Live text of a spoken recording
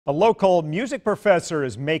A local music professor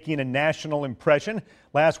is making a national impression.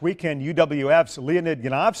 Last weekend, UWF's Leonid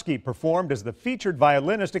Yanovskiy performed as the featured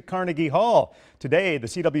violinist at Carnegie Hall. Today, the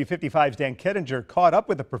CW55's Dan Kettinger caught up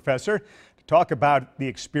with the professor to talk about the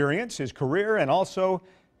experience, his career, and also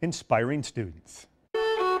inspiring students.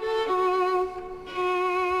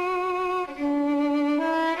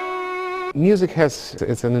 Music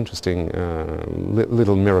it's an interesting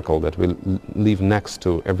little miracle that we live next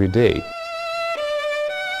to every day.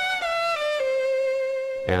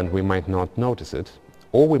 And we might not notice it,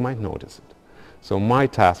 or we might notice it. So my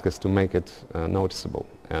task is to make it noticeable,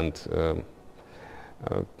 and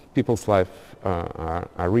people's life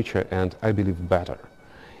are richer and, I believe, better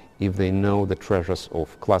if they know the treasures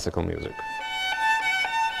of classical music.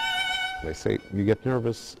 They say you get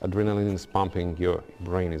nervous, adrenaline is pumping, your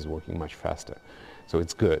brain is working much faster. So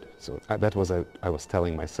it's good. So that was I was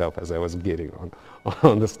telling myself as I was getting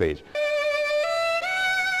on the stage.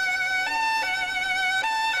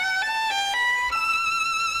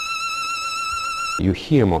 You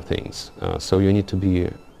hear more things, so you need to be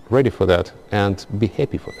ready for that and be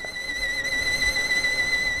happy for that.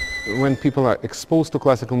 When people are exposed to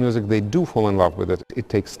classical music, they do fall in love with it. It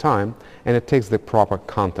takes time, and it takes the proper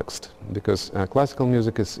context, because classical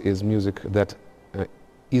music is music that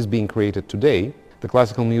is being created today. The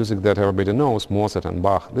classical music that everybody knows, Mozart and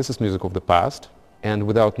Bach, this is music of the past, and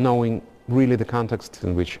without knowing really the context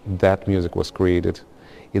in which that music was created,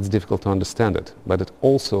 it's difficult to understand it, but it's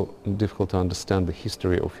also difficult to understand the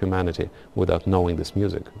history of humanity without knowing this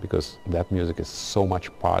music, because that music is so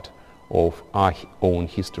much part of our own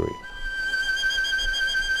history.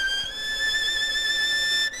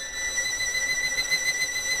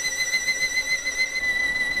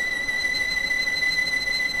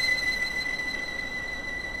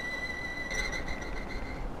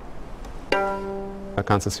 A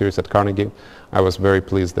concert series at Carnegie. I was very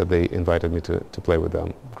pleased that they invited me to play with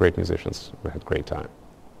them. Great musicians. We had a great time.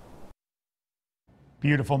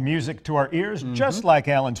 Beautiful music to our ears, just like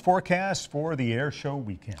Alan's forecast for the air show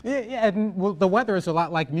weekend. Yeah, and well, the weather is a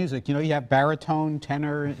lot like music. You know, you have baritone,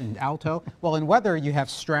 tenor, and alto. Well, in weather, you have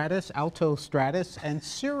stratus, alto stratus, and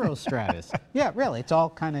cirrostratus. Yeah, really, it's all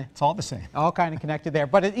kind of... It's all the same. All kind of connected there.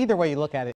 But either way you look at it,